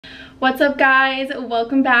What's up guys?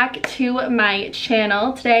 Welcome back to my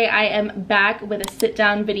channel. Today I am back with a sit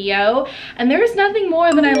down video, and there's nothing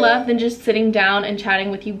more that I love than just sitting down and chatting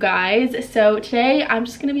with you guys. So today I'm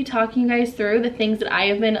just going to be talking you guys through the things that I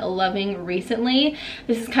have been loving recently.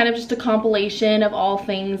 This is kind of just a compilation of all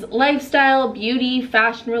things lifestyle, beauty,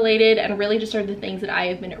 fashion related, and really just are the things that I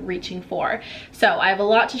have been reaching for. So I have a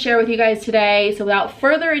lot to share with you guys today, so without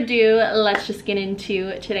further ado, let's just get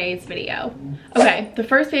into today's video. Okay, the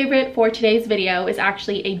first favorite for today's video is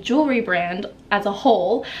actually a jewelry brand as a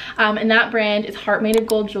whole, and that brand is Heart Made of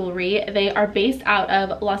Gold Jewelry. They are based out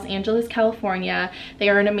of Los Angeles, California. They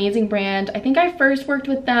are an amazing brand. I think I first worked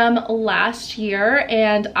with them last year,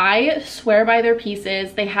 and I swear by their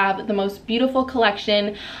pieces. They have the most beautiful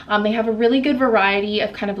collection. They have a really good variety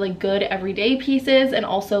of kind of like good everyday pieces, and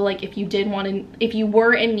also like if you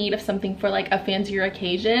were in need of something for like a fancier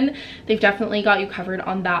occasion, they've definitely got you covered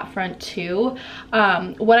on that front too.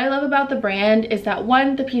 What I love about the brand is that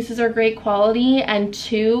one, the pieces are great quality, and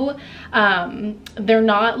two, they're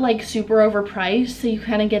not like super overpriced, so you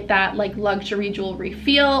kind of get that like luxury jewelry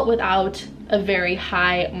feel without a very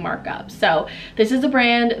high markup. So this is a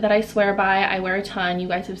brand that I swear by. I wear a ton. You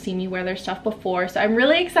guys have seen me wear their stuff before, so I'm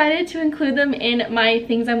really excited to include them in my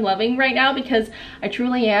things I'm loving right now, because I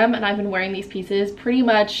truly am, and I've been wearing these pieces pretty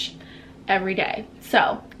much every day.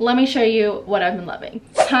 So let me show you what I've been loving.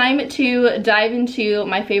 Time to dive into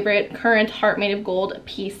my favorite current Heart Made of Gold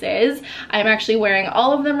pieces. I'm actually wearing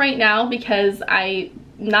all of them right now because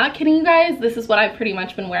not kidding you guys, this is what I've pretty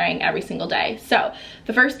much been wearing every single day. So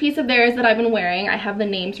the first piece of theirs that I've been wearing, I have the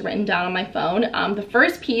names written down on my phone. The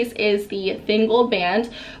first piece is the thin gold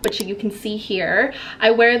band, which you can see here.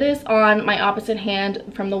 I wear this on my opposite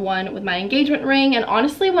hand from the one with my engagement ring, and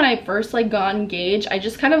honestly when I first like got engaged, I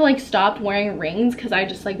just kind of like stopped wearing rings because I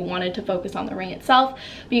just like wanted to focus on the ring itself.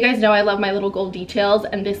 But you guys know I love my little gold details,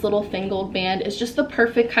 and this little thin gold band is just the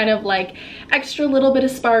perfect kind of like extra little bit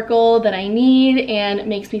of sparkle that I need,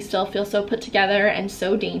 and makes me still feel so put together and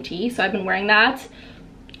so dainty. So I've been wearing that,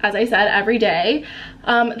 as I said, every day.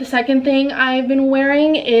 The second thing I've been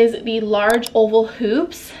wearing is the large oval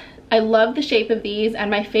hoops. I love the shape of these, and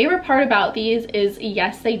my favorite part about these is,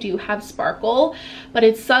 yes, they do have sparkle, but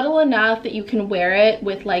it's subtle enough that you can wear it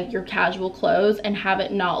with like your casual clothes and have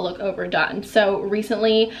it not look overdone. So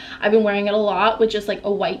recently I've been wearing it a lot with just like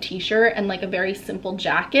a white t-shirt and like a very simple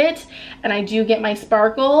jacket, and I do get my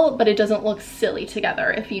sparkle, but it doesn't look silly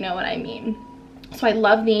together, if you know what I mean. So I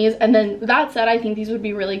love these. And then that said, I think these would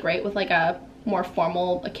be really great with like a more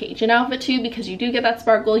formal occasion outfit too, because you do get that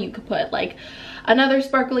sparkle. You could put like another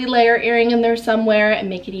sparkly layer earring in there somewhere and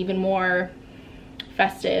make it even more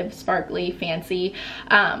festive, sparkly, fancy.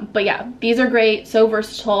 But yeah, these are great, so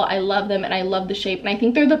versatile. I love them, and I love the shape, and I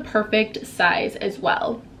think they're the perfect size as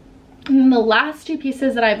well. And the last two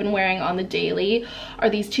pieces that I've been wearing on the daily are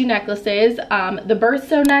these two necklaces, the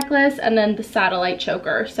Birthstone Necklace and then the Satellite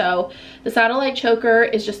Choker. So the Satellite Choker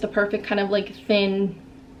is just the perfect kind of like thin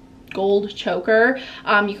gold choker.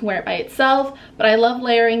 You can wear it by itself, but I love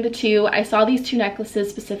layering the two. I saw these two necklaces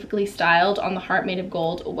specifically styled on the Heart Made of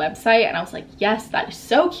Gold website, and I was like, yes, that is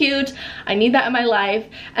so cute. I need that in my life.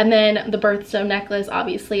 And then the Birthstone Necklace,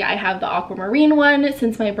 obviously I have the aquamarine one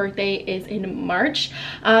since my birthday is in March,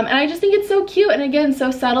 and I just think it's so cute, and again, so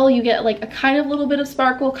subtle. You get like a kind of little bit of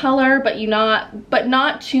sparkle color, but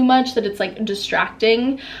not too much that it's like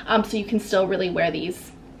distracting, so you can still really wear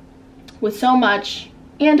these with so much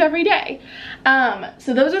and every day.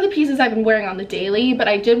 So those are the pieces I've been wearing on the daily, but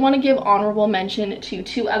I did want to give honorable mention to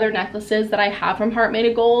two other necklaces that I have from Heart Made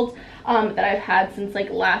of Gold, that I've had since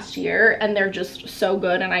like last year, and they're just so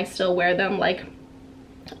good, and I still wear them like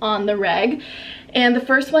on the reg. And the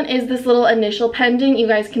first one is this little initial pendant. You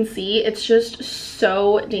guys can see it's just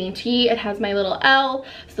so dainty. It has my little L,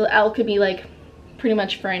 so the L could be like pretty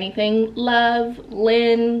much for anything. Love,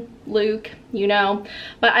 Lynn, Luke, you know.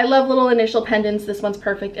 But I love little initial pendants. This one's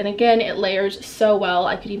perfect, and again, it layers so well.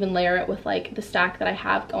 I could even layer it with like the stack that I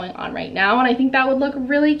have going on right now, and I think that would look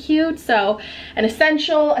really cute. So an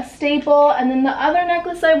essential, a staple. And then the other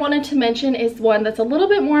necklace I wanted to mention is one that's a little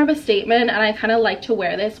bit more of a statement, and I kind of like to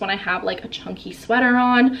wear this when I have like a chunky sweater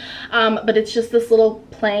on, but it's just this little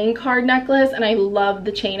playing card necklace, and I love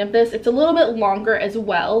the chain of this. It's a little bit longer as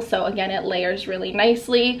well, so again, it layers really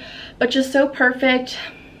nicely, but just so perfect.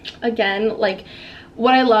 Again, like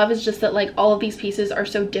what I love is just that like all of these pieces are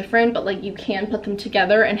so different, but like you can put them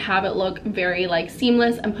together and have it look very like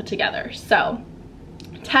seamless and put together. So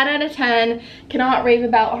 10 out of 10. Cannot rave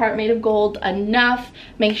about Heart Made of Gold enough.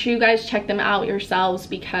 Make sure you guys check them out yourselves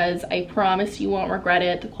because I promise you won't regret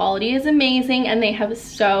it. The quality is amazing and they have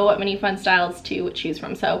so many fun styles to choose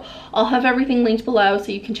from. So I'll have everything linked below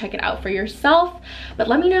so you can check it out for yourself. But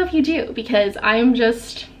let me know if you do because I'm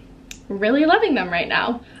just really loving them right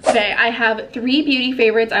now. Okay, I have 3 beauty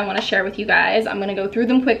favorites I want to share with you guys. I'm gonna go through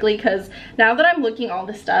them quickly because now that I'm looking at all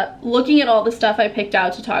the stuff I picked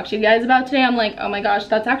out to talk to you guys about today, I'm like, oh my gosh,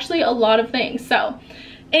 that's actually a lot of things. So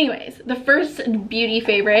anyways, the first beauty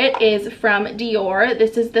favorite is from Dior.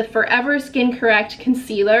 This is the Forever Skin Correct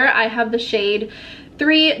Concealer. I have the shade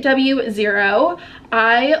 3W0.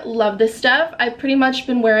 I love this stuff. I've pretty much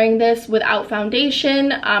been wearing this without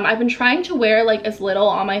foundation. I've been trying to wear like as little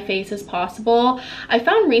on my face as possible. I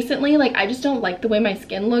found recently like I just don't like the way my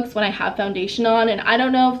skin looks when I have foundation on, and I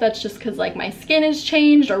don't know if that's just because like my skin has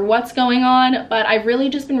changed or what's going on, but I've really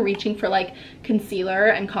just been reaching for like concealer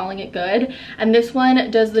and calling it good, and this one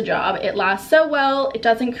does the job. It lasts so well, it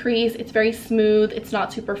doesn't crease, it's very smooth, it's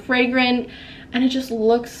not super fragrant, and it just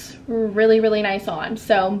looks really, really nice on.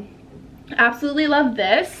 So absolutely love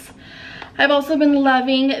this. I've also been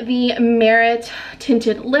loving the Merit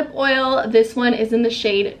Tinted Lip Oil. This one is in the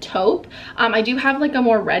shade Taupe. I do have like a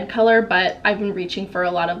more red color, but I've been reaching for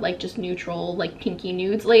a lot of like just neutral, like pinky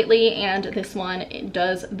nudes lately, and this one, it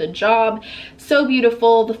does the job. So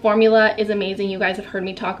beautiful. The formula is amazing. You guys have heard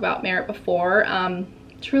me talk about Merit before.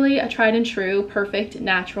 It's really a tried and true, perfect,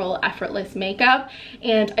 natural, effortless makeup,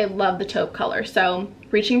 and I love the taupe color. So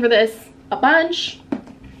reaching for this a bunch.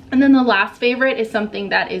 And then the last favorite is something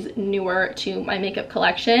that is newer to my makeup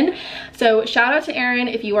collection. So shout out to Erin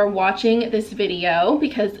if you are watching this video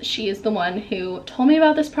because she is the one who told me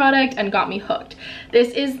about this product and got me hooked. This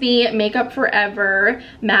is the Makeup Forever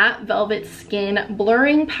Matte Velvet Skin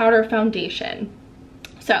Blurring Powder Foundation.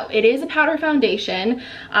 So it is a powder foundation,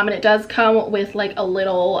 and it does come with like a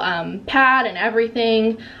little pad and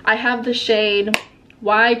everything. I have the shade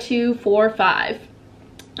Y245.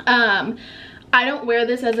 I don't wear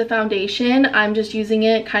this as a foundation. I'm just using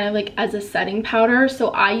it kind of like as a setting powder.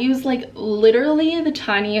 So I use like literally the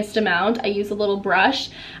tiniest amount. I use a little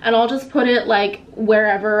brush and I'll just put it like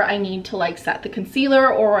wherever I need to like set the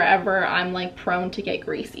concealer or wherever I'm like prone to get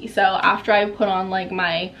greasy. So after I put on like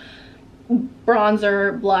my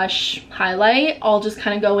bronzer, blush, highlight, I'll just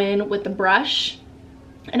kind of go in with the brush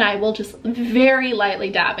and I will just very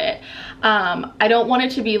lightly dab it. I don't want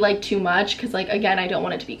it to be like too much because like again, I don't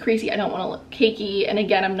want it to be creasy, I don't want to look cakey, and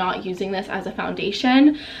again, I'm not using this as a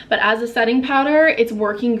foundation, but as a setting powder, it's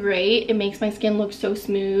working great. It makes my skin look so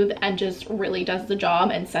smooth and just really does the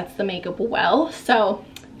job and sets the makeup well. So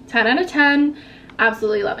 10 out of 10.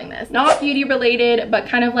 Absolutely loving this. Not beauty related, but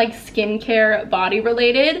kind of like skincare, body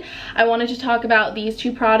related. I wanted to talk about these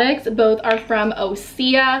 2 products. Both are from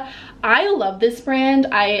OSEA. I love this brand.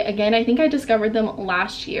 I think I discovered them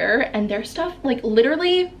last year, and their stuff, like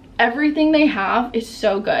literally everything they have is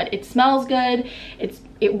so good. It smells good,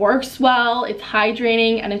 it works well, it's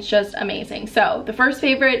hydrating, and it's just amazing. So the first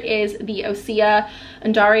favorite is the OSEA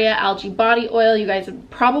Undaria Algae Body Oil. You guys have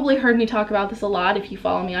probably heard me talk about this a lot if you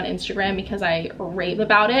follow me on Instagram because I rave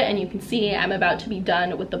about it, and you can see I'm about to be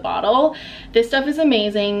done with the bottle. This stuff is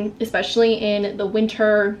amazing, especially in the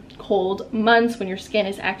winter cold months when your skin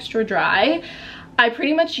is extra dry. I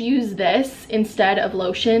pretty much use this instead of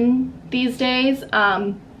lotion these days.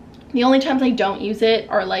 The only times I don't use it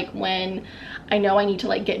are like when I know I need to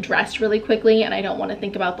like get dressed really quickly and I don't want to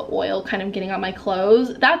think about the oil kind of getting on my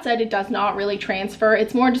clothes. That said, it does not really transfer.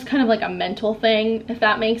 It's more just kind of like a mental thing, if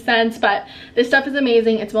that makes sense. But this stuff is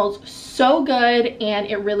amazing. It smells so good and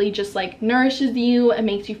it really just like nourishes you and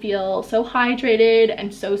makes you feel so hydrated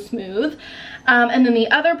and so smooth. And then the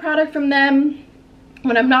other product from them,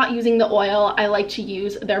 when I'm not using the oil, I like to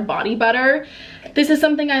use their body butter. This is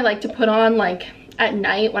something I like to put on like at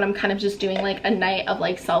night when I'm kind of just doing like a night of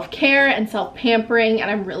like self-care and self-pampering,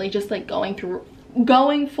 and I'm really just like going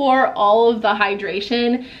for all of the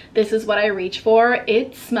hydration. This is what I reach for.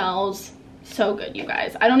 It smells so good, you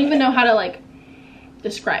guys. I don't even know how to like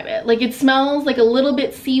describe it. Like it smells like a little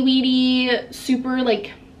bit seaweedy, super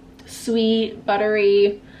like sweet,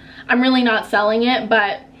 buttery. I'm really not selling it,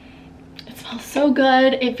 but it smells so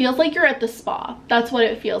good. It feels like you're at the spa. That's what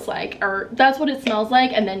it feels like, or that's what it smells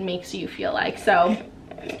like and then makes you feel like. So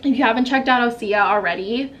if you haven't checked out OSEA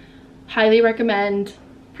already, highly recommend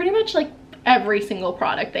pretty much like every single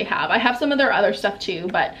product they have. I have some of their other stuff too,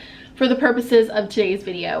 but for the purposes of today's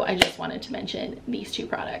video, I just wanted to mention these 2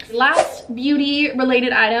 products. Last beauty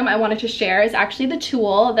related item I wanted to share is actually the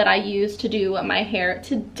tool that I used to do my hair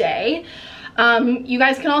today. You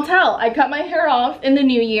guys can all tell I cut my hair off in the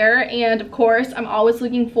new year, and of course I'm always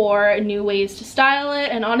looking for new ways to style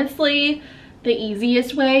it, and honestly the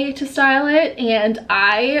easiest way to style it. And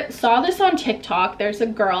I saw this on TikTok. There's a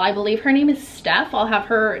girl, I believe her name is Steph. I'll have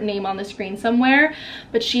her name on the screen somewhere,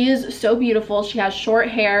 but she is so beautiful. She has short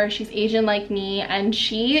hair, she's Asian like me, and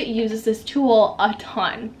she uses this tool a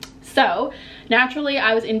ton. So naturally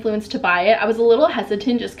I was influenced to buy it. I was a little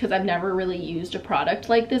hesitant just because I've never really used a product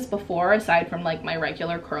like this before, aside from like my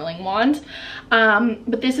regular curling wand.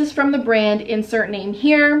 But this is from the brand, insert name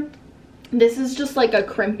here. This is just like a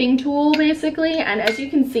crimping tool basically, and as you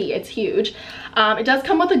can see, it's huge. It does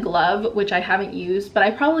come with a glove, which I haven't used, but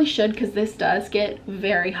I probably should because this does get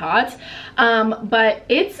very hot. But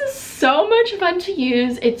it's so much fun to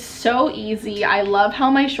use. It's so easy. I love how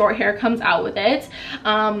my short hair comes out with it.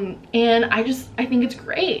 And I think it's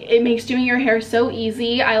great. It makes doing your hair so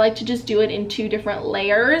easy. I like to just do it in 2 different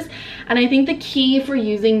layers. And I think the key for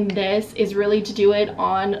using this is really to do it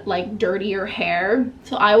on like dirtier hair.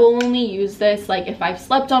 So I will only use this like if I've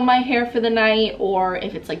slept on my hair for the night, or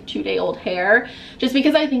if it's like 2-day-old hair, just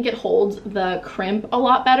because I think it holds the crimp a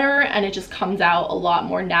lot better and it just comes out a lot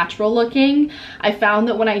more natural looking. I found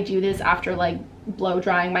that when I do this after like blow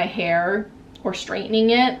drying my hair or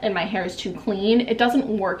straightening it and my hair is too clean, it doesn't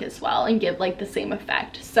work as well and give like the same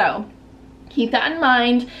effect. So keep that in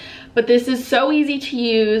mind. But this is so easy to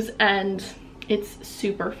use and it's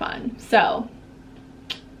super fun. So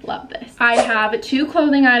love this. I have 2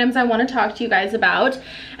 clothing items I want to talk to you guys about,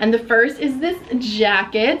 and the first is this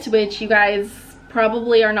jacket, which you guys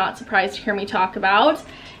probably are not surprised to hear me talk about.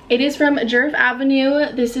 It is from Djerf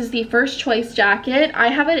Avenue. This is the first choice jacket. I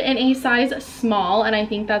have it in a size small, and I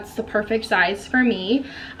think that's the perfect size for me.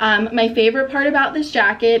 My favorite part about this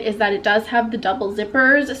jacket is that it does have the double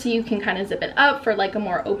zippers, so you can kind of zip it up for like a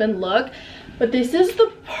more open look. But this is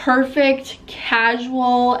the perfect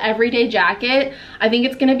casual everyday jacket. I think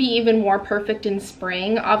it's gonna be even more perfect in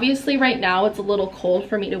spring. Obviously right now it's a little cold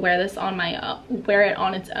for me to wear this on wear it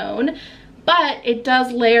on its own, but it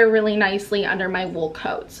does layer really nicely under my wool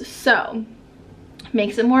coats. So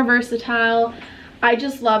makes it more versatile. I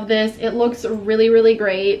just love this. It looks really, really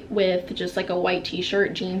great with just like a white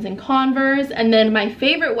t-shirt, jeans, and Converse. And then my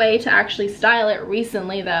favorite way to actually style it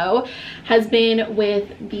recently though has been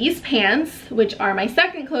with these pants, which are my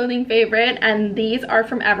second clothing favorite, and these are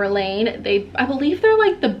from Everlane. I believe they're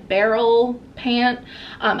like the barrel pant.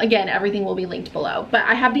 Again, everything will be linked below, but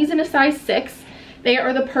I have these in a size 6. They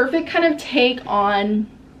are the perfect kind of take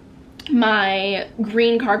on my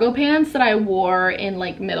green cargo pants that I wore in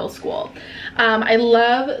like middle school. I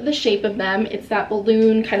love the shape of them. It's that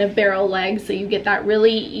balloon kind of barrel leg, so you get that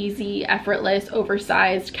really easy, effortless,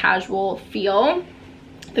 oversized, casual feel.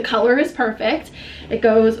 The color is perfect. It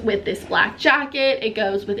goes with this black jacket. It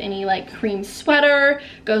goes with any like cream sweater,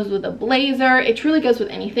 goes with a blazer. It truly goes with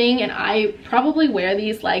anything, and I probably wear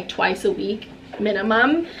these like twice a week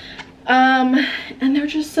minimum. And they're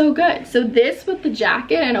just so good. So this with the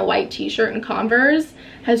jacket and a white t-shirt and Converse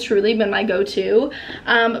has truly been my go-to.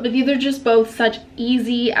 But these are just both such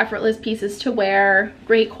easy, effortless pieces to wear,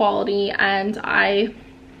 great quality, and I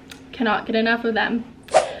cannot get enough of them.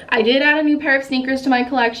 I did add a new pair of sneakers to my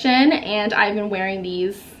collection, and I've been wearing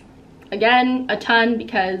these again a ton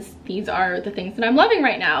because these are the things that I'm loving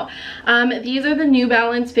right now. These are the New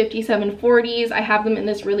Balance 5740s. I have them in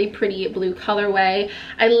this really pretty blue colorway.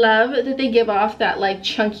 I love that they give off that like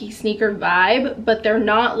chunky sneaker vibe, but they're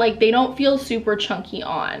not like, they don't feel super chunky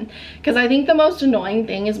on, because I think the most annoying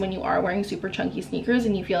thing is when you are wearing super chunky sneakers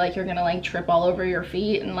and you feel like you're gonna like trip all over your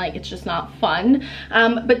feet and like it's just not fun.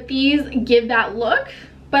 But these give that look,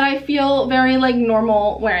 but I feel very like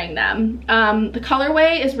normal wearing them. The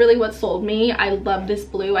colorway is really what sold me. I love this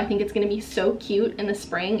blue. I think it's gonna be so cute in the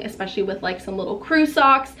spring, especially with like some little crew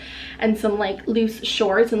socks and some like loose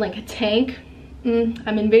shorts and like a tank. I'm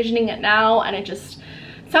envisioning it now and it just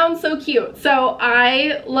sounds so cute. So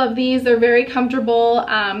I love these. They're very comfortable.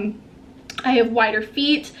 I have wider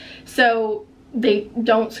feet, so they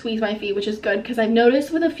don't squeeze my feet, which is good, because I've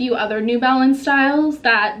noticed with a few other New Balance styles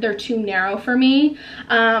that they're too narrow for me.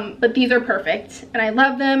 But these are perfect and I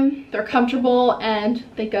love them. They're comfortable and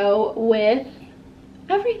they go with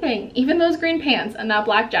everything, even those green pants and that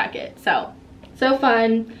black jacket. So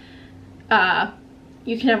fun.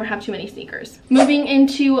 You can never have too many sneakers. Moving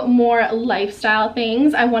into more lifestyle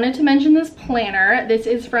things, I wanted to mention this planner. This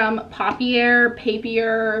is from Papier,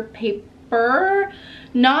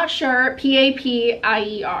 not sure,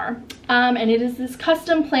 P-A-P-I-E-R. And it is this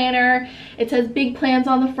custom planner. It says big plans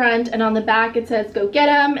on the front, and on the back it says go get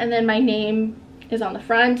 'em, and then my name is on the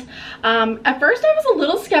front. At first I was a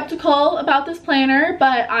little skeptical about this planner,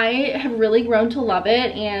 but I have really grown to love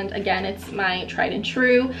it, and again, it's my tried and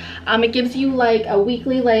true. It gives you like a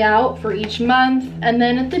weekly layout for each month, and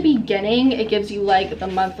then at the beginning it gives you like the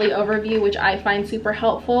monthly overview, which I find super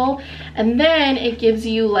helpful, and then it gives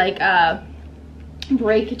you like a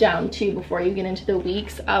breakdown too before you get into the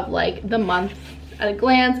weeks of like the month at a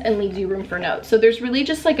glance, and leaves you room for notes. So there's really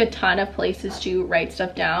just like a ton of places to write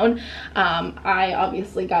stuff down. I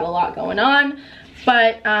obviously got a lot going on,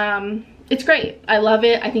 but it's great. I love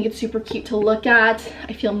it. I think it's super cute to look at.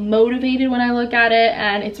 I feel motivated when I look at it,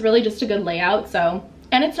 and it's really just a good layout. So,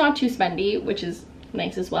 and it's not too spendy, which is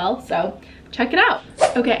nice as well. So check it out.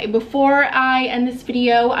 Okay, before I end this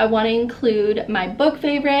video, I want to include my book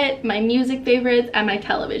favorite, my music favorites, and my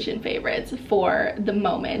television favorites for the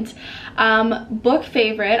moment. Book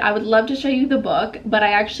favorite, I would love to show you the book, but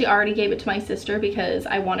I actually already gave it to my sister because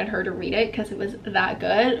I wanted her to read it because it was that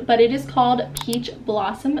good. But it is called Peach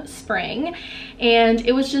Blossom Spring, and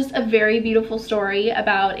it was just a very beautiful story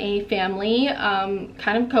about a family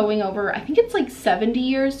kind of going over, I think it's like 70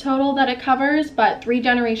 years total that it covers, but 3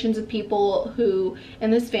 generations of people who in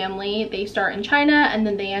this family, they start in China and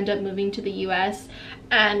then they end up moving to the US,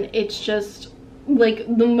 and it's just like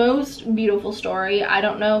the most beautiful story. I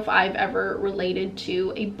don't know if I've ever related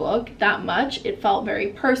to a book that much. It felt very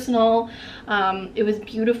personal. It was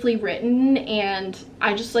beautifully written, and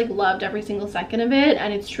I just like loved every single second of it,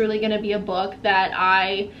 and it's truly going to be a book that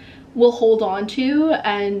I will hold on to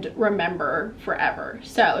and remember forever.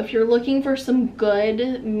 So if you're looking for some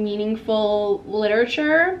good, meaningful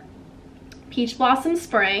literature, Peach Blossom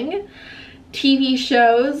Spring. TV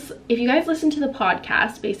shows, if you guys listen to the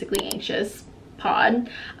podcast, Basically Anxious Pod,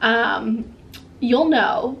 you'll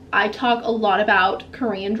know I talk a lot about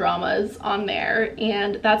Korean dramas on there,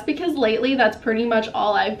 and that's because lately that's pretty much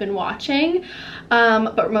all I've been watching.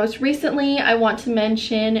 But most recently I want to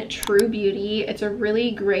mention True Beauty. It's a really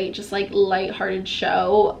great, just like lighthearted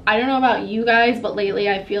show. I don't know about you guys, but lately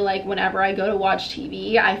I feel like whenever I go to watch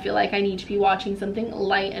TV, I feel like I need to be watching something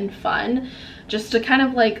light and fun, just to kind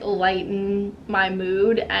of like lighten my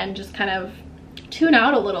mood and just kind of tune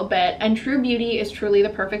out a little bit. And True Beauty is truly the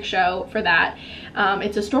perfect show for that.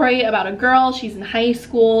 It's a story about a girl. She's in high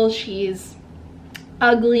school, she's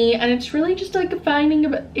ugly, and it's really just like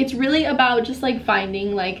it's really about just like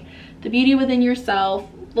finding like the beauty within yourself.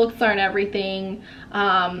 Looks aren't everything,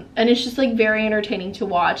 and it's just like very entertaining to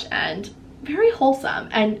watch and very wholesome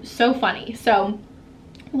and so funny. So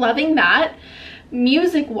loving that.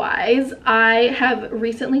 Music wise, I have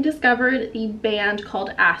recently discovered the band called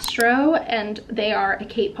Astro, and they are a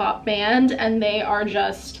K-pop band, and they are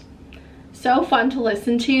just so fun to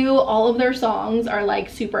listen to. All of their songs are like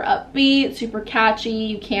super upbeat, super catchy.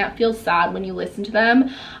 You can't feel sad when you listen to them,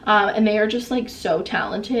 and they are just like so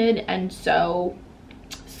talented and so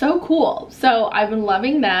cool. So I've been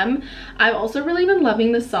loving them. I've also really been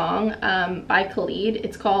loving the song by Khalid.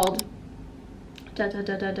 It's called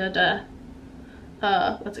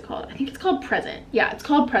what's it called? I think it's called Present. Yeah, it's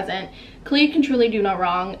called Present. Khalid can truly do no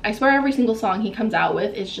wrong. I swear every single song he comes out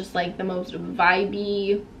with is just like the most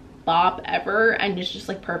vibey bop ever, and it's just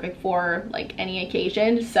like perfect for like any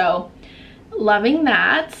occasion. So loving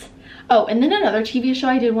that. Oh, and then another TV show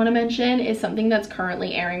I did want to mention is something that's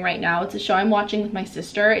currently airing right now. It's a show I'm watching with my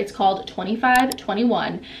sister. It's called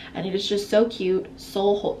 2521, and it is just so cute,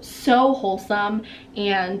 so wholesome.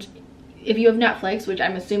 And if you have Netflix, which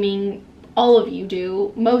I'm assuming all of you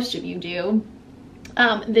do, most of you do,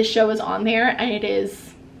 this show is on there, and it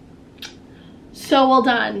is so well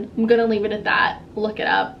done. I'm gonna leave it at that. Look it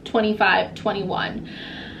up, 2521.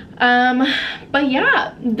 But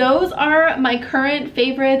yeah, those are my current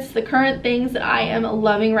favorites, the current things that I am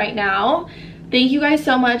loving right now. Thank you guys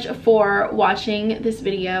so much for watching this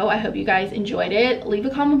video. I hope you guys enjoyed it. Leave a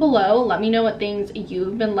comment below. Let me know what things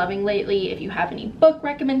you've been loving lately. If you have any book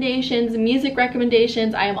recommendations, music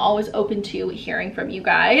recommendations, I am always open to hearing from you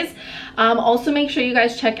guys. Also, make sure you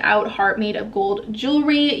guys check out Heart Made of Gold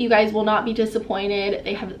jewelry. You guys will not be disappointed.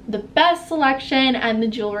 They have the best selection, and the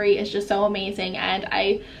jewelry is just so amazing. And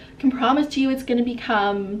I can promise to you it's going to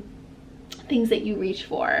become things that you reach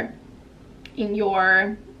for in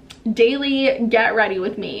your daily get ready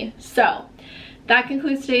with me. So that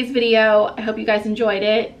concludes today's video. I hope you guys enjoyed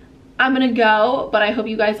it. I'm gonna go, but I hope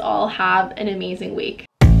you guys all have an amazing week.